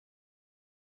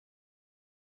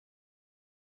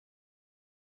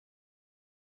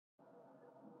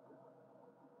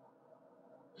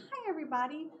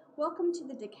everybody. Welcome to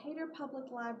the Decatur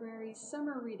Public Library's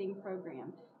Summer Reading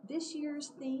Program. This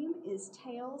year's theme is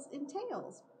Tales and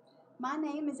Tales. My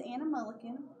name is Anna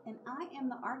Mullican, and I am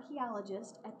the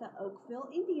archaeologist at the Oakville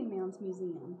Indian Mounds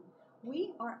Museum.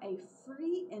 We are a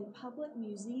free and public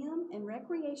museum and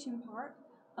recreation park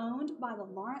owned by the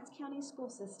Lawrence County School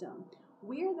System.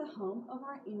 We're the home of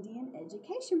our Indian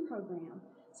education program.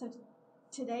 So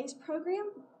today's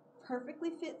program perfectly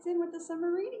fits in with the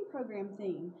summer reading program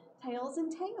theme, Tales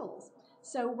and Tales.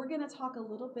 So we're going to talk a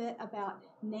little bit about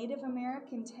Native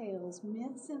American tales,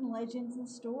 myths and legends and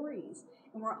stories.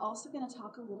 And we're also going to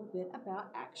talk a little bit about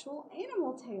actual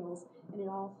animal tales, and it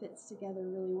all fits together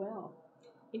really well.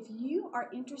 If you are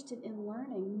interested in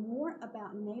learning more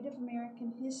about Native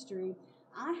American history,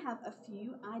 I have a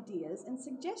few ideas and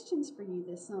suggestions for you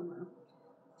this summer.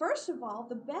 First of all,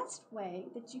 the best way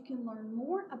that you can learn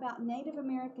more about Native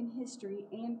American history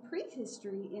and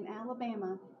prehistory in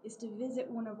Alabama is to visit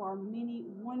one of our many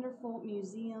wonderful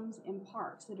museums and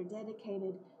parks that are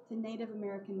dedicated to Native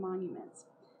American monuments.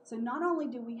 So not only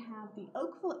do we have the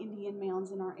Oakville Indian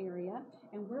Mounds in our area,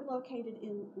 and we're located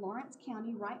in Lawrence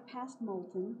County right past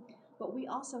Moulton, but we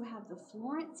also have the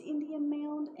Florence Indian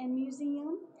Mound and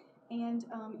Museum. And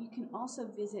you can also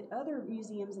visit other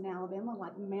museums in Alabama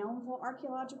like Moundville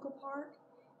Archaeological Park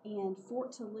and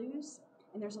Fort Toulouse,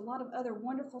 and there's a lot of other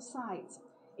wonderful sites.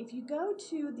 If you go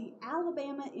to the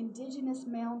Alabama Indigenous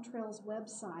Mound Trails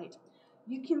website,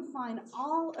 you can find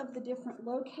all of the different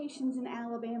locations in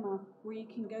Alabama where you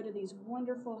can go to these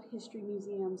wonderful history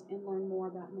museums and learn more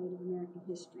about Native American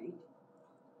history.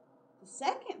 The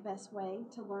second best way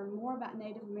to learn more about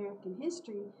Native American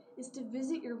history is to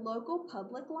visit your local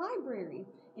public library.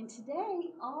 And today,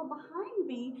 all behind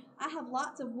me, I have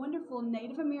lots of wonderful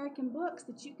Native American books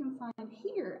that you can find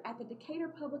here at the Decatur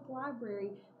Public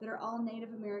Library that are all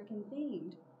Native American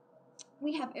themed.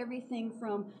 We have everything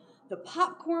from the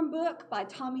Popcorn Book by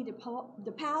Tommy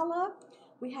DePaula.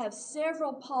 We have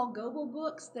several Paul Goebel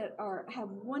books that have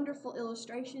wonderful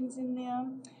illustrations in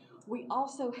them. We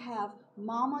also have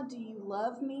Mama, Do You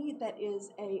Love Me? That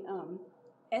is a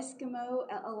Eskimo,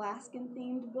 Alaskan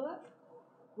themed book.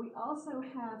 We also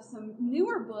have some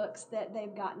newer books that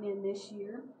they've gotten in this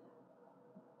year.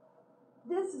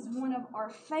 This is one of our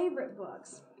favorite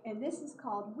books, and this is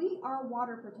called We Are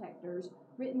Water Protectors,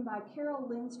 written by Carol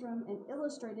Lindstrom and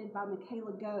illustrated by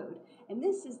Michaela Goad. And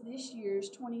this is this year's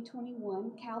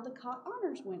 2021 Caldecott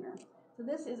Honors winner. So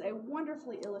this is a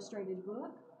wonderfully illustrated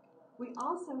book. We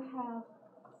also have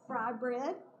Fry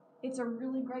Bread. It's a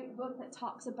really great book that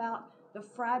talks about the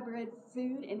fry bread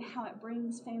food and how it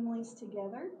brings families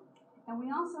together. And we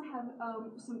also have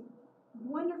some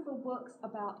wonderful books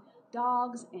about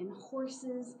dogs and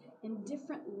horses and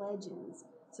different legends.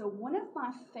 So one of my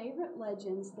favorite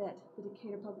legends that the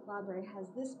Decatur Public Library has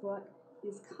this book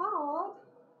is called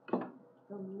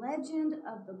The Legend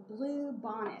of the Blue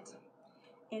Bonnet.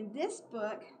 In this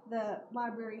book, the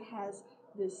library has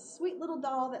this sweet little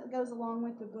doll that goes along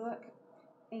with the book,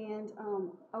 and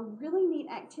a really neat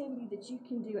activity that you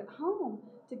can do at home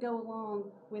to go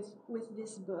along with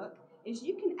this book is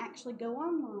you can actually go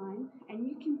online and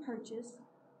you can purchase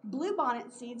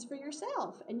bluebonnet seeds for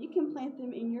yourself, and you can plant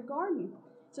them in your garden.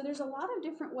 So there's a lot of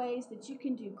different ways that you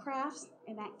can do crafts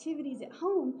and activities at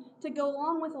home to go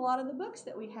along with a lot of the books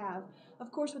that we have.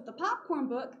 Of course, with the popcorn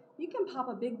book, you can pop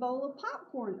a big bowl of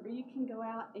popcorn, or you can go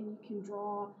out and you can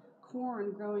draw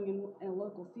corn growing in a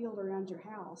local field around your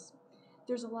house.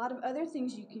 There's a lot of other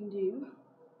things you can do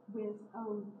with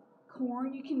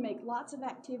corn. You can make lots of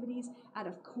activities out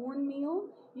of cornmeal.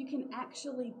 You can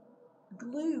actually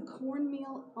glue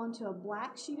cornmeal onto a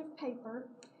black sheet of paper,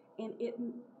 and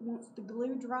once the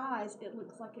glue dries, it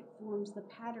looks like it forms the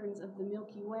patterns of the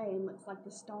Milky Way and looks like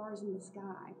the stars in the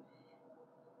sky.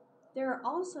 There are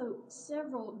also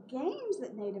several games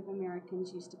that Native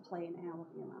Americans used to play in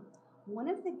Alabama. One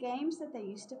of the games that they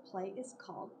used to play is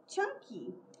called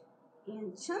Chunky.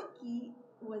 And Chunky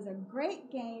was a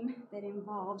great game that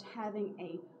involved having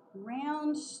a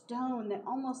round stone that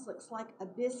almost looks like a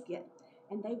biscuit.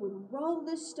 And they would roll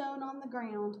this stone on the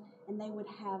ground, and they would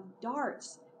have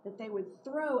darts that they would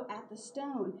throw at the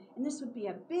stone. And this would be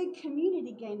a big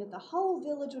community game that the whole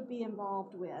village would be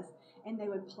involved with. And they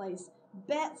would place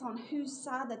bets on whose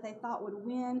side that they thought would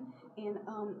win. And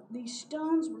these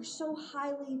stones were so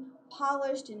highly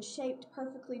polished and shaped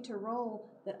perfectly to roll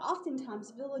that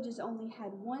oftentimes villages only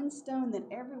had one stone that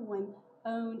everyone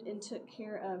owned and took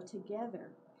care of together.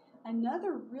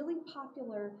 Another really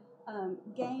popular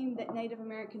game that Native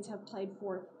Americans have played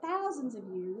for thousands of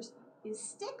years is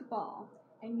stickball.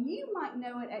 And you might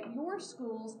know it at your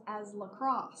schools as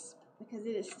lacrosse because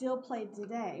it is still played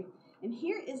today. And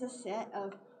here is a set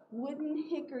of wooden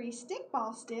hickory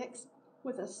stickball sticks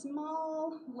with a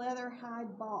small leather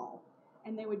hide ball.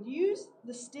 And they would use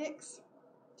the sticks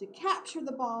to capture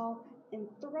the ball and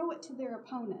throw it to their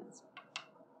opponents.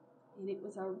 And it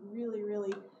was a really,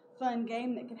 really fun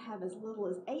game that could have as little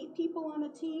as 8 people on a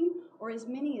team or as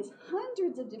many as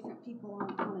hundreds of different people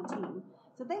on a team.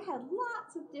 So they had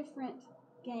lots of different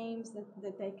games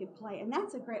that they could play. And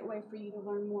that's a great way for you to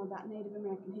learn more about Native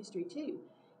American history too.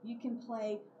 You can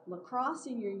play lacrosse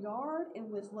in your yard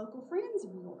and with local friends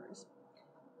of yours.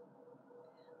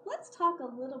 Let's talk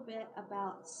a little bit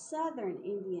about Southern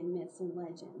Indian myths and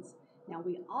legends. Now,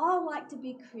 we all like to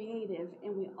be creative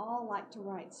and we all like to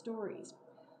write stories.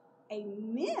 A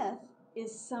myth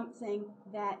is something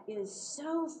that is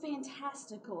so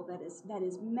fantastical, that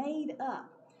is made up.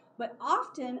 But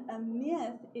often a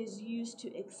myth is used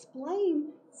to explain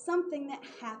something that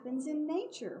happens in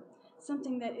nature,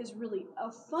 something that is really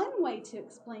a fun way to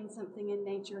explain something in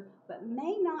nature, but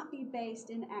may not be based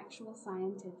in actual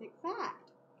scientific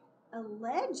fact. A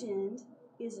legend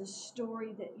is a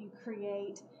story that you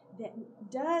create that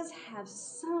does have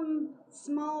some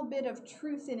small bit of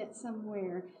truth in it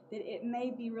somewhere, that it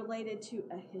may be related to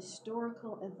a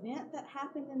historical event that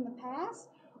happened in the past,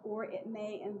 or it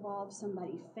may involve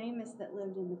somebody famous that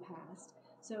lived in the past.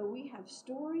 So we have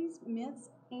stories, myths,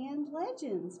 and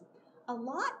legends. A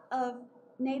lot of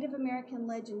Native American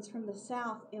legends from the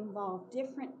South involve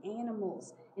different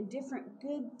animals and different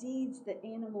good deeds that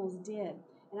animals did.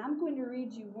 And I'm going to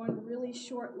read you one really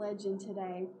short legend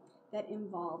today that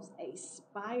involves a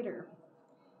spider.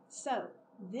 So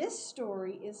this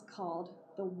story is called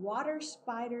The Water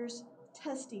Spider's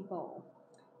Tusty Bowl.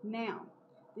 Now,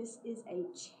 this is a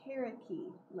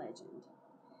Cherokee legend.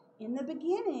 In the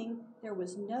beginning, there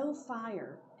was no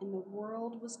fire and the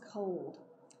world was cold.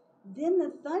 Then the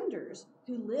Thunders,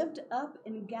 who lived up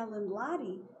in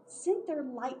Galinladi, sent their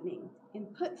lightning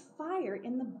and put fire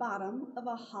in the bottom of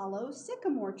a hollow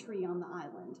sycamore tree on the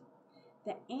island.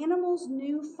 The animals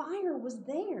knew fire was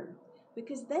there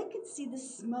because they could see the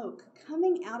smoke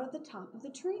coming out of the top of the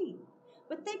tree,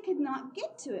 but they could not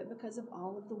get to it because of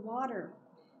all of the water.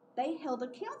 They held a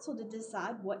council to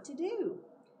decide what to do.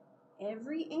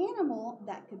 Every animal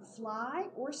that could fly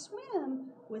or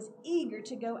swim was eager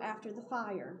to go after the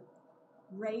fire.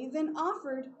 Raven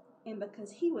offered, and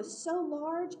because he was so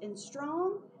large and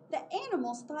strong, the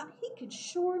animals thought he could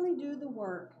surely do the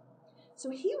work. So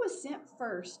he was sent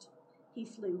first. He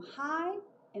flew high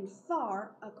and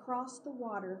far across the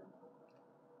water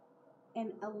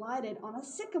and alighted on a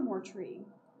sycamore tree.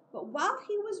 But while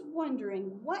he was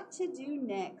wondering what to do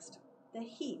next, the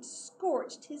heat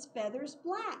scorched his feathers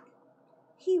black.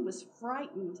 He was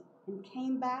frightened and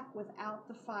came back without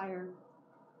the fire.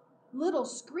 Little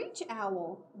Screech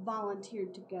Owl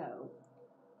volunteered to go.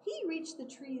 He reached the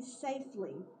trees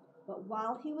safely, but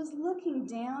while he was looking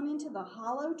down into the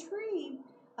hollow tree,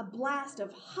 a blast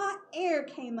of hot air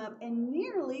came up and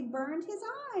nearly burned his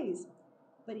eyes.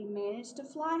 But he managed to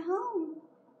fly home.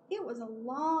 It was a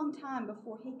long time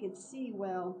before he could see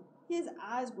well. His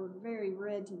eyes were very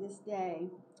red to this day.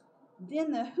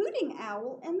 Then the hooting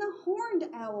owl and the horned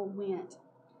owl went.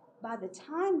 By the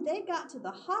time they got to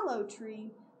the hollow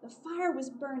tree, the fire was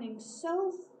burning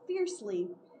so fiercely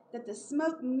that the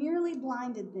smoke nearly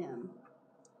blinded them,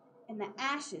 and the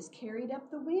ashes carried up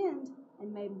the wind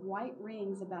and made white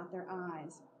rings about their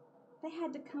eyes. They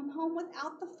had to come home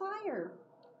without the fire.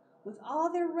 With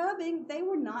all their rubbing, they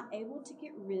were not able to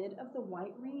get rid of the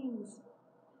white rings.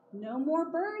 No more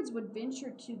birds would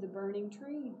venture to the burning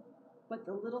tree, but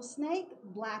the little snake,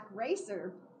 Black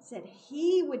Racer, said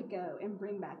he would go and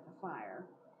bring back the fire.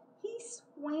 He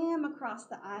swam across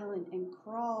the island and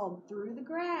crawled through the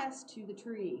grass to the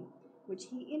tree, which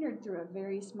he entered through a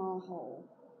very small hole.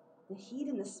 The heat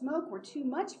and the smoke were too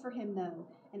much for him, though,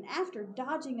 and after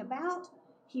dodging about,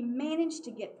 he managed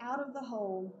to get out of the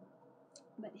hole.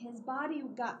 But his body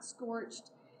got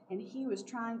scorched, and he was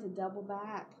trying to double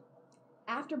back.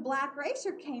 After Black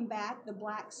Racer came back,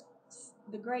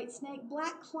 the great snake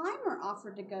Black Climber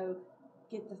offered to go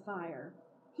get the fire.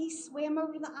 He swam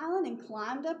over the island and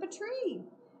climbed up a tree,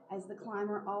 as the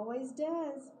climber always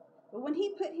does. But when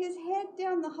he put his head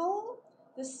down the hole,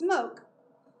 the smoke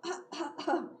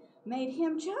made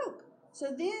him choke.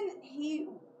 So then he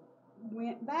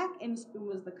went back and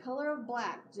was the color of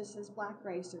black, just as Black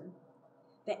Racer.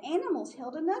 The animals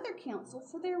held another council,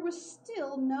 for there was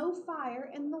still no fire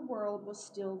and the world was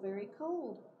still very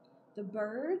cold. The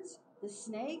birds, the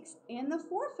snakes, and the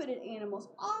four-footed animals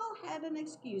all had an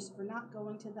excuse for not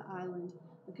going to the island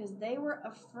because they were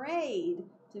afraid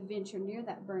to venture near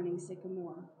that burning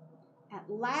sycamore. At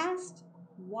last,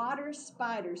 Water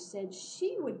Spider said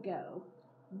she would go.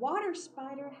 Water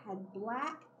Spider had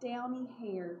black downy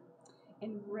hair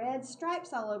and red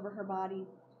stripes all over her body.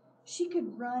 She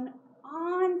could run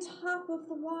on top of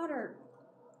the water,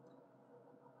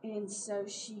 and so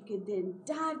she could then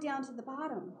dive down to the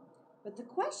bottom. But the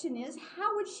question is,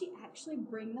 how would she actually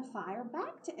bring the fire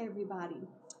back to everybody?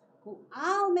 Well,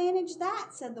 I'll manage that,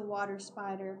 said the Water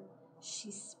Spider.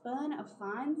 She spun a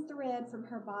fine thread from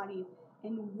her body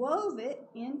and wove it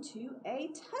into a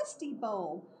tusty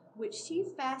bowl, which she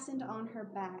fastened on her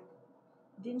back.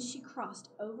 Then she crossed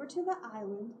over to the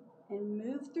island and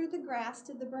moved through the grass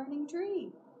to the burning tree.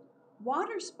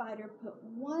 Water Spider put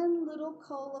one little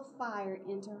coal of fire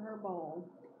into her bowl,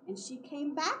 and she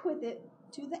came back with it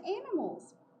to the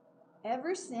animals.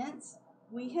 Ever since,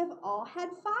 we have all had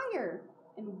fire,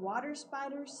 and Water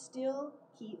Spider still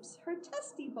keeps her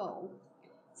tusty bowl.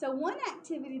 So one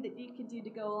activity that you can do to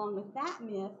go along with that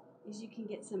myth is you can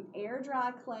get some air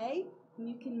dry clay and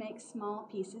you can make small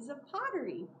pieces of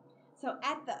pottery. So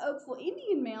at the Oakville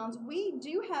Indian Mounds, we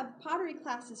do have pottery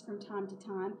classes from time to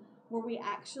time where we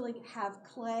actually have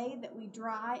clay that we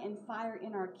dry and fire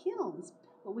in our kilns.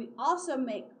 But we also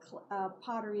make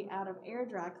pottery out of air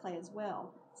dry clay as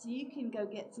well. So you can go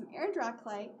get some air dry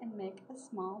clay and make a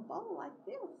small bowl like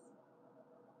this.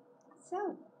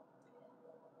 So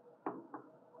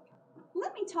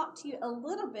let me talk to you a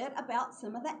little bit about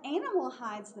some of the animal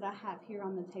hides that I have here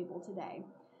on the table today.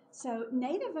 So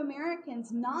Native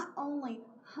Americans not only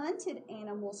hunted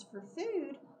animals for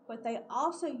food, but they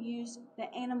also used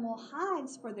the animal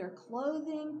hides for their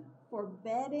clothing, for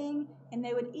bedding, and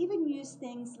they would even use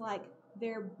things like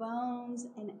their bones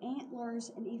and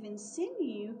antlers and even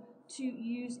sinew to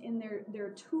use in their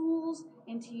tools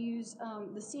and to use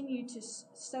the sinew to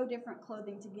sew different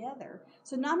clothing together.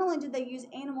 So not only did they use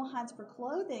animal hides for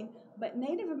clothing, but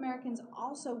Native Americans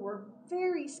also were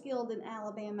very skilled in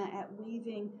Alabama at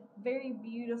weaving very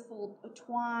beautiful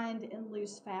twined and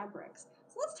loose fabrics.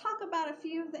 So let's talk about a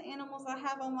few of the animals I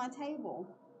have on my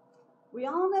table. We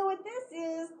all know what this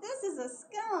is. This is a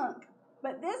skunk,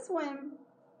 but this one,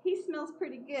 he smells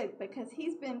pretty good because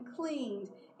he's been cleaned.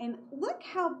 And look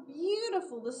how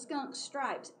beautiful the skunk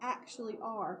stripes actually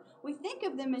are. We think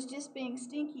of them as just being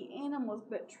stinky animals,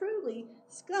 but truly,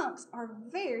 skunks are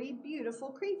very beautiful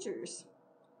creatures.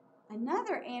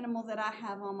 Another animal that I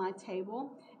have on my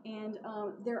table, and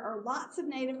there are lots of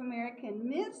Native American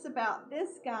myths about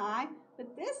this guy,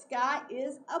 but this guy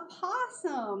is a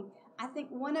possum. I think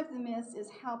one of the myths is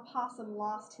how Possum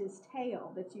lost his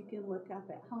tail that you can look up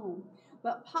at home.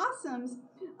 But possums,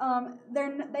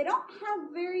 they don't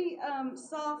have very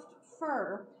soft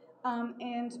fur,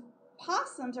 and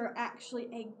possums are actually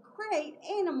a great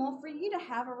animal for you to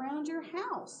have around your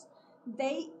house.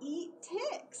 They eat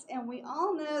ticks, and we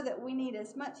all know that we need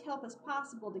as much help as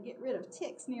possible to get rid of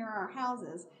ticks near our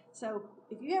houses. So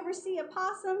if you ever see a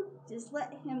possum, just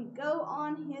let him go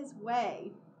on his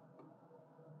way.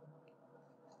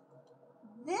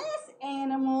 This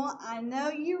animal I know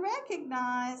you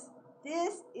recognize.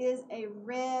 This is a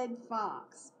red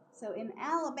fox. So in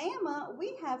Alabama,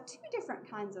 we have two different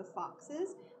kinds of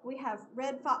foxes. We have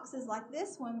red foxes like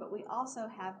this one, but we also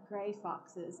have gray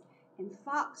foxes. And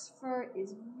fox fur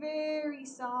is very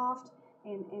soft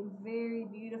and very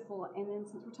beautiful. And then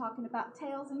since we're talking about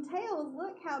tails and tails,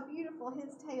 look how beautiful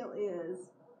his tail is.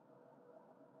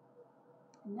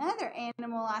 Another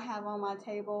animal I have on my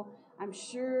table, I'm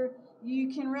sure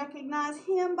you can recognize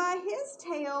him by his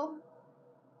tail.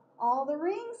 All the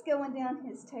rings going down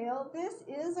his tail. This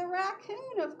is a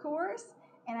raccoon, of course.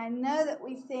 And I know that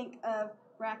we think of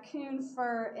raccoon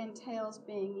fur and tails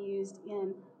being used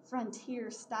in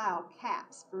frontier-style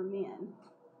caps for men.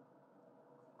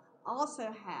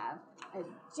 Also have a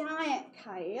giant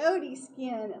coyote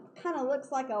skin. It kind of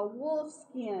looks like a wolf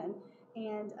skin.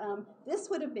 And this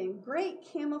would have been great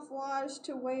camouflage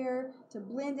to wear to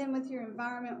blend in with your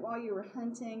environment while you were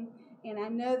hunting. And I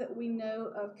know that we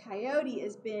know of coyote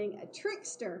as being a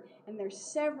trickster. And there's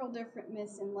several different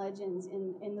myths and legends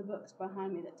in the books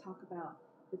behind me that talk about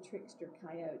the trickster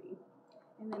coyote.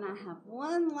 And then I have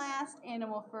one last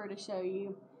animal fur to show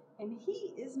you. And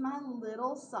he is my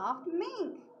little soft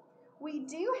mink. We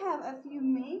do have a few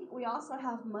mink. We also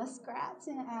have muskrats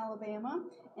in Alabama,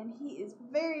 and he is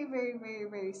very, very, very,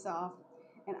 very soft.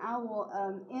 And I will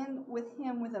end with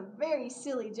him with a very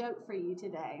silly joke for you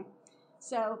today.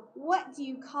 So, what do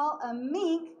you call a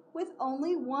mink with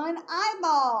only one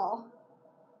eyeball?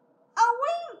 A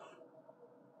wink!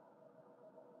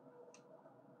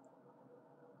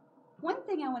 One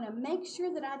thing I want to make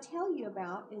sure that I tell you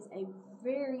about is a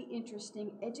very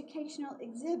interesting educational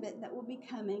exhibit that will be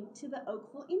coming to the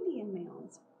Oakville Indian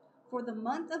Mounds. For the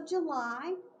month of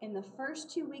July and the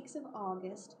first 2 weeks of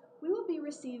August, we will be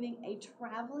receiving a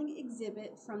traveling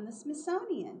exhibit from the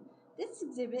Smithsonian. This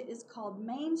exhibit is called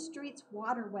Main Street's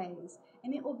Waterways,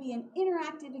 and it will be an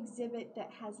interactive exhibit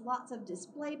that has lots of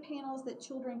display panels that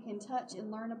children can touch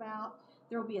and learn about.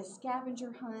 There will be a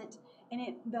scavenger hunt,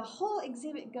 and the whole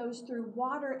exhibit goes through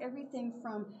water, everything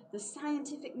from the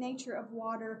scientific nature of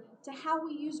water to how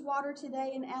we use water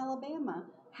today in Alabama,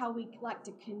 how we like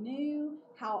to canoe,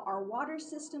 how our water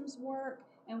systems work,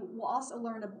 and we'll also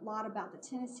learn a lot about the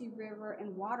Tennessee River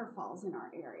and waterfalls in our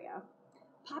area.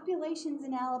 Populations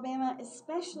in Alabama,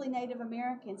 especially Native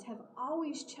Americans, have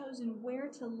always chosen where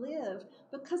to live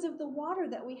because of the water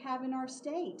that we have in our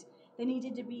state. They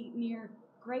needed to be near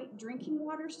great drinking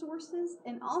water sources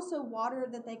and also water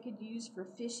that they could use for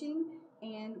fishing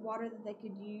and water that they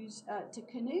could use to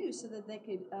canoe so that they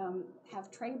could have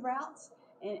trade routes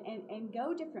and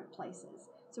go different places.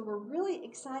 So we're really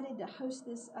excited to host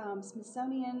this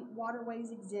Smithsonian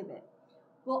Waterways exhibit.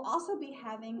 We'll also be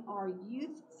having our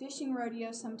youth fishing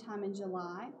rodeo sometime in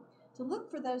July. To look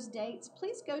for those dates,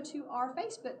 please go to our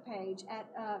Facebook page at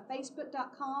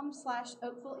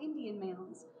facebook.com/Oakville Indian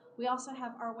Mounds. We also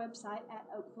have our website at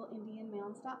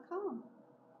oakvilleindianmounds.com.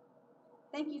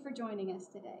 Thank you for joining us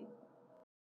today.